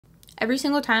Every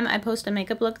single time I post a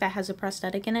makeup look that has a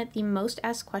prosthetic in it, the most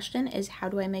asked question is how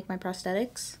do I make my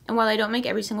prosthetics? And while I don't make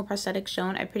every single prosthetic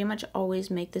shown, I pretty much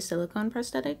always make the silicone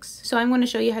prosthetics. So I'm going to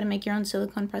show you how to make your own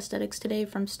silicone prosthetics today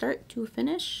from start to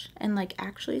finish, and like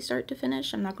actually start to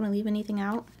finish. I'm not going to leave anything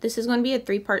out. This is going to be a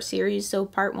 3-part series. So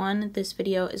part 1, this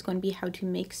video is going to be how to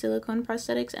make silicone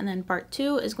prosthetics, and then part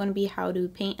 2 is going to be how to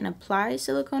paint and apply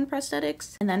silicone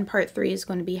prosthetics, and then part 3 is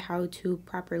going to be how to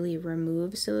properly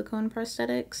remove silicone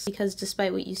prosthetics. Because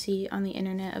despite what you see on the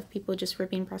internet of people just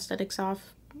ripping prosthetics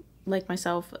off, like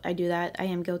myself, I do that. I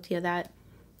am guilty of that.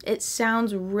 It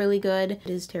sounds really good. It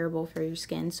is terrible for your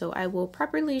skin, so I will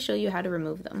properly show you how to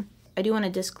remove them. I do want a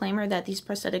disclaimer that these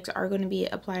prosthetics are going to be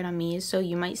applied on me, so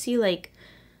you might see like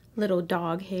little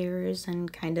dog hairs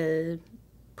and kind of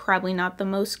probably not the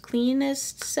most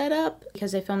cleanest setup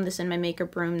because I filmed this in my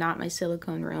makeup room, not my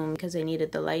silicone room, because I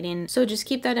needed the lighting. So just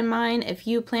keep that in mind. If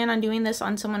you plan on doing this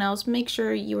on someone else, make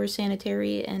sure you are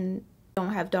sanitary and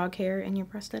don't have dog hair in your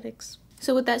prosthetics.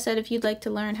 So with that said, if you'd like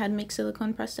to learn how to make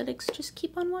silicone prosthetics, just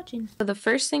keep on watching. So the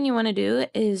first thing you want to do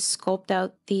is sculpt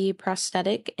out the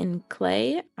prosthetic in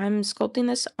clay. I'm sculpting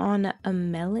this on a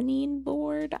melamine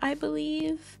board, I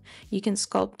believe. You can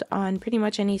sculpt on pretty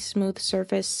much any smooth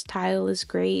surface. Tile is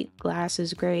great, glass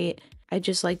is great. I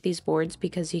just like these boards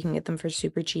because you can get them for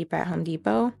super cheap at Home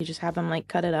Depot. You just have them like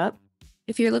cut it up.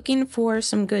 If you're looking for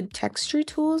some good texture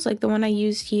tools like the one I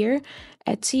used here,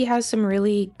 Etsy has some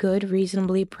really good,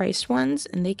 reasonably priced ones,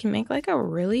 and they can make like a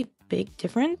really big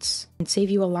difference and save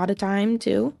you a lot of time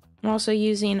too. I'm also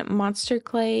using Monster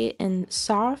Clay and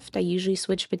Soft. I usually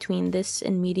switch between this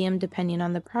and medium depending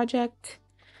on the project.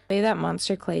 The way that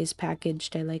Monster Clay is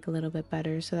packaged, I like a little bit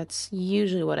better, so that's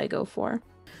usually what I go for.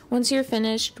 Once you're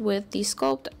finished with the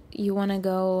sculpt, you want to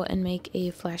go and make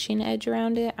a flashing edge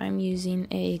around it. I'm using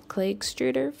a clay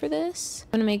extruder for this.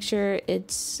 I want to make sure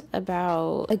it's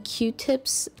about a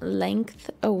Q-tip's length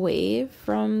away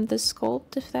from the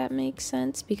sculpt, if that makes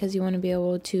sense, because you want to be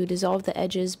able to dissolve the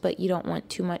edges, but you don't want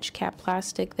too much cap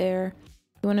plastic there.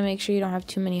 You want to make sure you don't have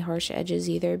too many harsh edges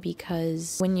either,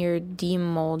 because when you're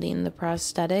demolding the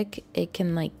prosthetic, it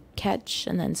can like catch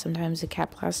and then sometimes the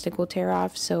cap plastic will tear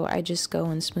off. So I just go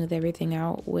and smooth everything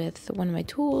out with one of my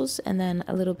tools and then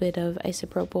a little bit of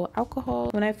isopropyl alcohol.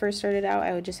 When I first started out,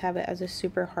 I would just have it as a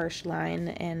super harsh line,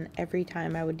 and every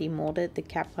time I would demold it, the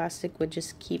cap plastic would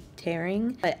just keep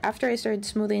tearing. But after I started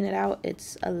smoothing it out,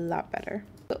 it's a lot better.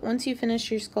 But once you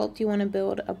finish your sculpt, you want to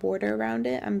build a border around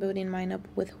it. I'm building mine up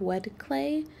with wet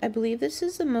clay. I believe this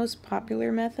is the most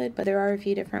popular method, but there are a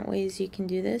few different ways you can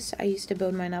do this. I used to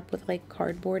build mine up with like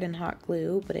cardboard and hot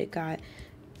glue, but it got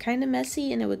kind of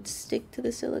messy and it would stick to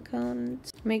the silicone.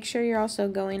 Make sure you're also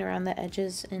going around the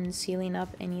edges and sealing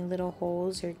up any little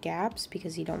holes or gaps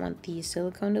because you don't want the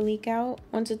silicone to leak out.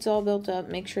 Once it's all built up,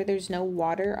 make sure there's no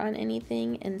water on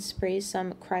anything and spray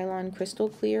some Krylon Crystal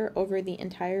Clear over the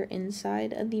entire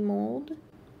inside of the mold.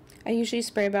 I usually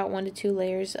spray about 1 to 2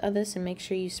 layers of this, and make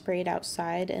sure you spray it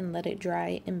outside and let it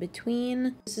dry in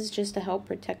between. This is just to help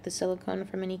protect the silicone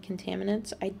from any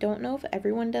contaminants. I don't know if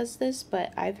everyone does this,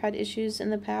 but I've had issues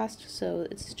in the past, so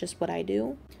it's just what I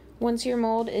do. Once your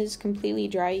mold is completely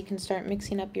dry, you can start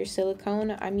mixing up your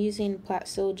silicone. I'm using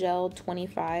Platsil Gel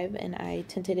 25 and I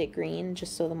tinted it green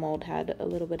just so the mold had a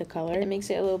little bit of color. It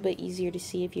makes it a little bit easier to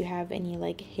see if you have any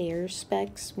like hair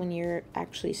specks when you're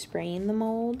actually spraying the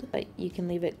mold, but you can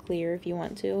leave it clear if you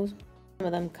want to. Some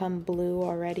of them come blue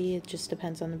already, it just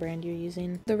depends on the brand you're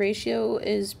using. The ratio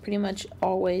is pretty much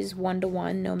always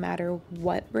 1:1 no matter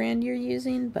what brand you're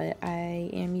using, but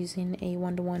I am using a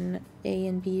 1:1 A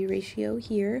and B ratio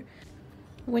here.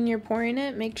 When you're pouring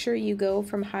it, make sure you go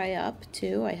from high up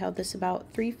too. I held this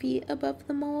about 3 feet above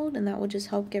the mold, and that will just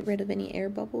help get rid of any air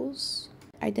bubbles.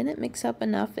 I didn't mix up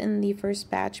enough in the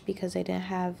first batch because I didn't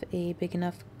have a big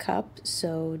enough cup,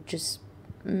 so just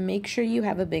make sure you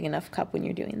have a big enough cup when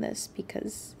you're doing this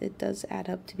because it does add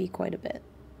up to be quite a bit.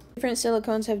 Different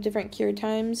silicones have different cure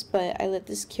times, but I let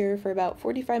this cure for about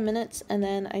 45 minutes and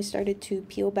then I started to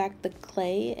peel back the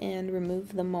clay and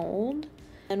remove the mold.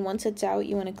 And once it's out,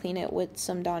 you want to clean it with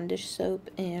some Dawn dish soap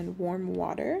and warm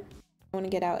water. You want to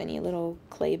get out any little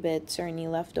clay bits or any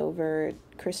leftover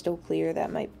crystal clear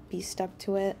that might be stuck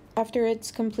to it. After it's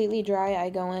completely dry,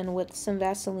 I go in with some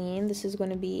Vaseline. This is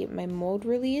going to be my mold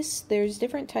release. There's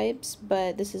different types,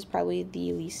 but this is probably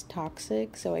the least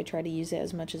toxic, so I try to use it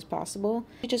as much as possible.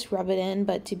 You just rub it in,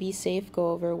 but to be safe, go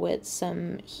over with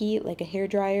some heat, like a hair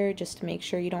dryer, just to make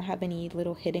sure you don't have any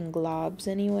little hidden globs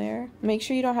anywhere. Make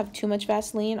sure you don't have too much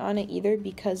Vaseline on it either,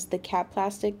 because the cap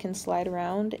plastic can slide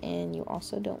around, and you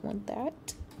also don't want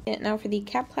that. Now for the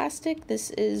cap plastic, this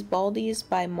is Baldy's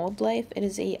by Mold Life. It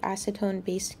is a acetone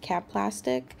based cap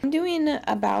plastic. I'm doing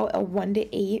about a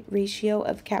 1:8 ratio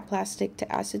of cap plastic to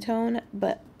acetone,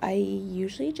 but I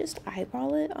usually just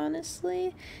eyeball it,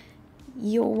 honestly.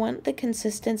 You'll want the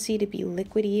consistency to be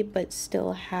liquidy but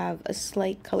still have a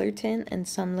slight color tint and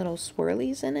some little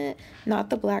swirlies in it. Not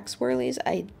the black swirlies.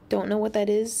 I don't know what that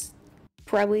is.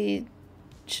 Probably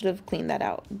should have cleaned that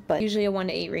out, but usually a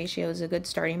 1:8 ratio is a good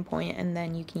starting point, and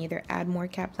then you can either add more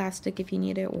cap plastic if you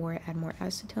need it or add more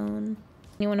acetone.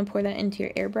 You want to pour that into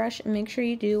your airbrush and make sure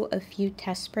you do a few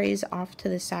test sprays off to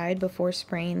the side before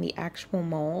spraying the actual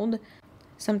mold.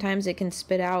 Sometimes it can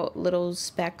spit out little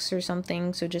specks or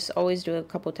something, so just always do a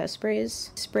couple test sprays.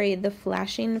 Spray the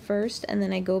flashing first, and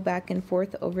then I go back and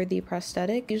forth over the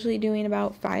prosthetic, usually doing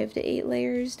about 5 to 8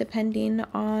 layers depending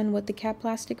on what the cap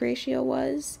plastic ratio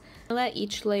was. Let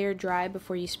each layer dry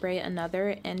before you spray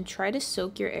another, and try to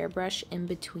soak your airbrush in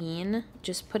between.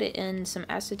 Just put it in some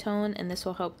acetone, and this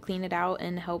will help clean it out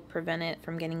and help prevent it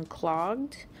from getting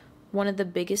clogged. One of the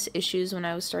biggest issues when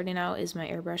I was starting out is my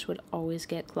airbrush would always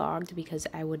get clogged because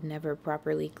I would never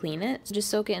properly clean it. So just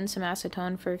soak it in some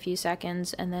acetone for a few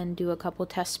seconds and then do a couple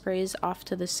test sprays off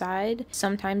to the side.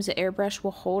 Sometimes the airbrush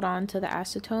will hold on to the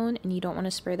acetone and you don't want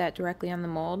to spray that directly on the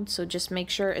mold, so just make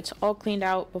sure it's all cleaned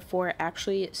out before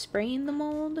actually spraying the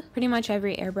mold. Pretty much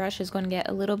every airbrush is going to get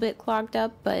a little bit clogged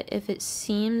up, but if it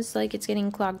seems like it's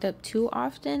getting clogged up too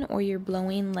often or you're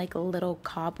blowing like little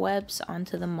cobwebs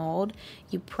onto the mold,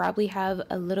 you probably have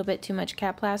a little bit too much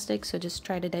cap plastic, so just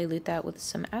try to dilute that with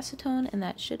some acetone and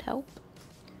that should help.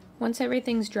 Once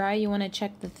everything's dry, you want to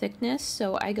check the thickness,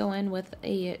 so I go in with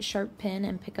a sharp pin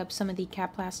and pick up some of the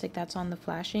cap plastic that's on the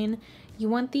flashing. You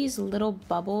want these little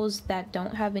bubbles that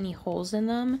don't have any holes in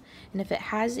them, and if it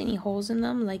has any holes in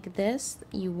them like this,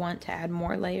 you want to add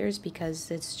more layers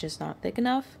because it's just not thick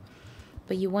enough,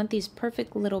 but you want these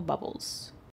perfect little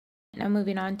bubbles. Now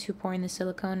moving on to pouring the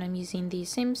silicone, I'm using the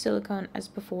same silicone as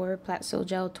before, Platsil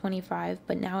Gel 25,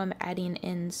 but now I'm adding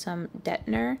in some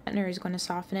Dettner. Dettner is going to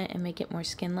soften it and make it more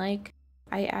skin-like.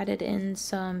 I added in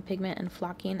some pigment and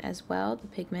flocking as well. The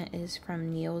pigment is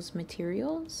from Neil's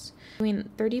Materials. Doing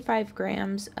 35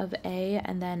 grams of A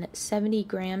and then 70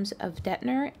 grams of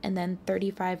Dettner and then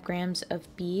 35 grams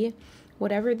of B.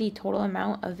 Whatever the total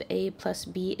amount of A plus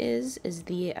B is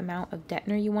the amount of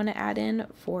Dettner you want to add in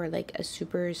for like a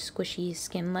super squishy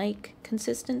skin-like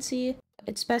consistency.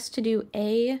 It's best to do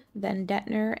A, then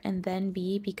Dettner, and then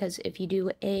B, because if you do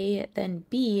A, then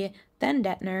B, then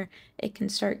Dettner, it can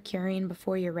start curing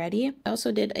before you're ready. I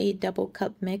also did a double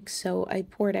cup mix, so I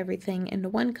poured everything into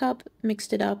one cup,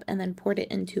 mixed it up, and then poured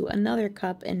it into another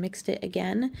cup and mixed it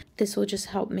again. This will just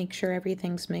help make sure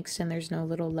everything's mixed and there's no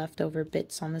little leftover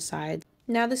bits on the side.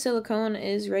 Now the silicone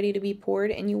is ready to be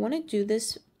poured, and you want to do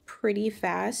this pretty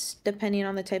fast depending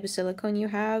on the type of silicone you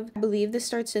have. I believe this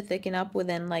starts to thicken up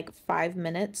within like 5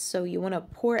 minutes, so you want to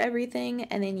pour everything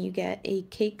and then you get a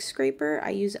cake scraper. I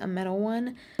use a metal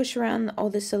one. Push around all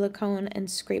the silicone and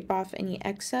scrape off any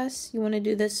excess. You want to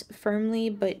do this firmly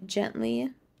but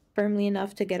gently. Firmly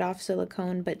enough to get off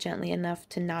silicone, but gently enough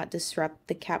to not disrupt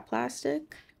the cap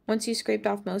plastic. Once you scraped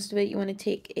off most of it, you want to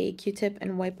take a Q-tip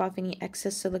and wipe off any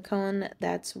excess silicone.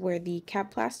 That's where the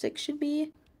cap plastic should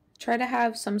be. Try to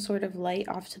have some sort of light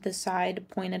off to the side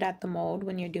pointed at the mold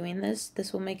when you're doing this.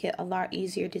 This will make it a lot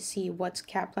easier to see what's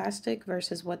cap plastic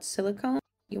versus what's silicone.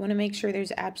 You want to make sure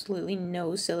there's absolutely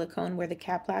no silicone where the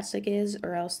cap plastic is,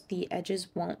 or else the edges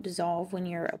won't dissolve when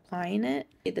you're applying it.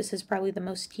 This is probably the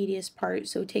most tedious part,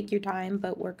 so take your time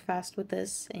but work fast with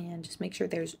this and just make sure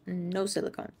there's no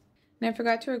silicone. And I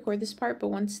forgot to record this part, but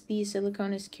once the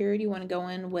silicone is cured, you want to go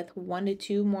in with 1 to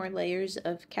 2 more layers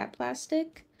of cap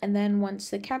plastic. And then once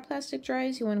the cap plastic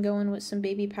dries, you want to go in with some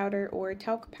baby powder or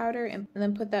talc powder and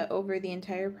then put that over the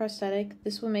entire prosthetic.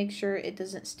 This will make sure it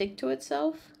doesn't stick to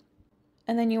itself.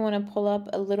 And then you want to pull up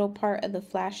a little part of the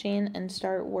flashing and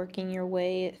start working your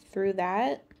way through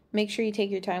that. Make sure you take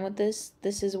your time with this.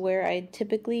 This is where I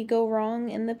typically go wrong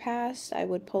in the past. I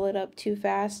would pull it up too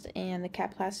fast and the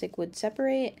cap plastic would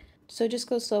separate. So just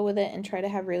go slow with it and try to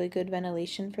have really good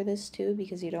ventilation for this too,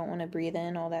 because you don't want to breathe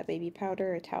in all that baby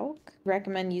powder or talc.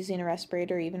 Recommend using a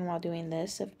respirator even while doing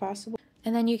this if possible.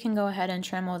 And then you can go ahead and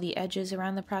trim all the edges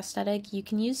around the prosthetic. You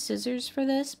can use scissors for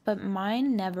this, but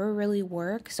mine never really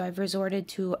work, so I've resorted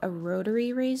to a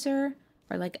rotary razor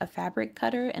or like a fabric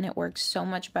cutter, and it works so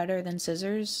much better than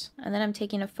scissors. And then I'm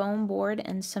taking a foam board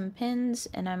and some pins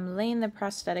and I'm laying the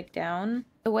prosthetic down.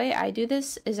 The way I do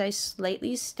this is I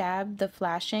slightly stab the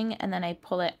flashing and then I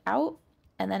pull it out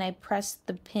and then I press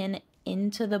the pin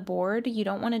into the board. You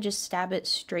don't want to just stab it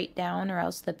straight down or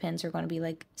else the pins are going to be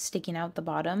like sticking out the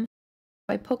bottom.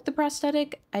 I poke the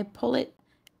prosthetic, I pull it,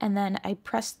 and then I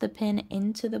press the pin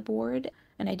into the board.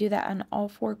 And I do that on all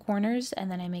 4 corners,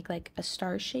 and then I make like a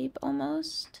star shape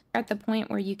almost. At the point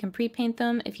where you can pre-paint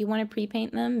them. If you want to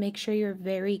pre-paint them, make sure you're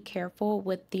very careful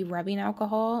with the rubbing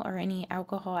alcohol or any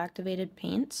alcohol activated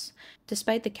paints.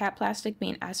 Despite the cap plastic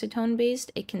being acetone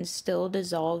based, it can still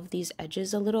dissolve these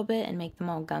edges a little bit and make them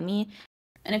all gummy.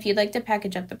 And if you'd like to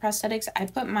package up the prosthetics, I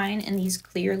put mine in these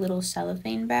clear little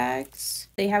cellophane bags.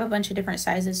 They have a bunch of different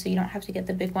sizes, so you don't have to get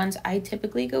the big ones. I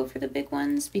typically go for the big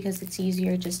ones because it's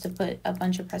easier just to put a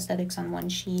bunch of prosthetics on one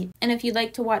sheet. And if you'd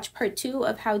like to watch part 2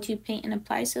 of how to paint and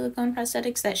apply silicone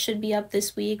prosthetics, that should be up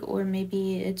this week, or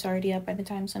maybe it's already up by the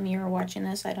time some of you are watching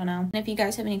this, I don't know. And if you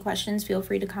guys have any questions, feel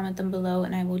free to comment them below,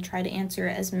 and I will try to answer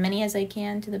as many as I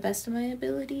can to the best of my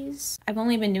abilities. I've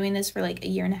only been doing this for like a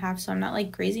year and a half, so I'm not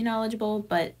like crazy knowledgeable,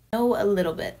 but know a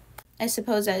little bit. I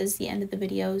suppose that is the end of the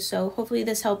video, so hopefully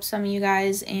this helps some of you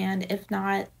guys, and if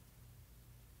not,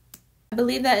 I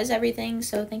believe that is everything.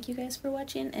 So thank you guys for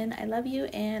watching, and I love you,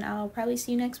 and I'll probably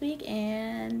see you next week,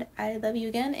 and I love you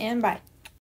again, and bye.